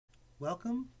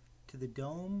Welcome to the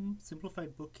Dome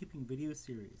Simplified Bookkeeping video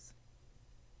series.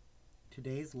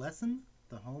 Today's lesson,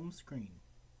 the home screen.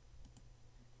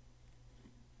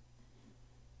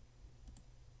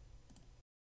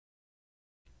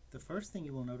 The first thing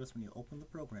you will notice when you open the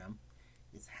program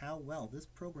is how well this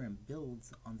program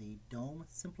builds on the Dome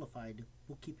Simplified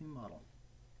Bookkeeping model.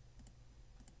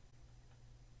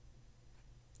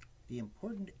 The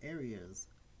important areas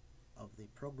of the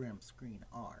program screen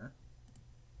are: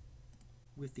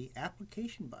 with the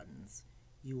application buttons,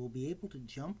 you will be able to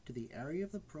jump to the area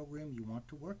of the program you want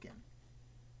to work in.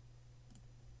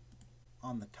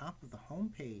 On the top of the home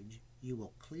page, you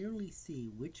will clearly see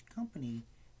which company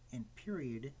and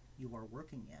period you are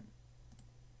working in.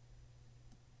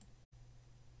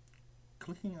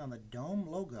 Clicking on the Dome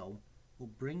logo will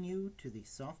bring you to the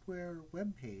software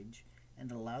web page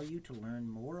and allow you to learn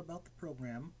more about the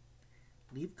program,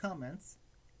 leave comments,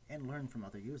 and learn from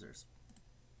other users.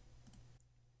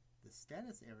 The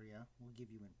status area will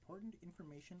give you important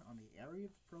information on the area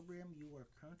of the program you are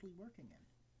currently working in.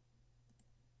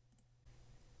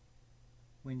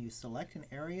 When you select an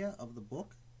area of the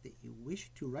book that you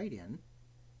wish to write in,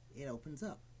 it opens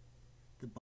up.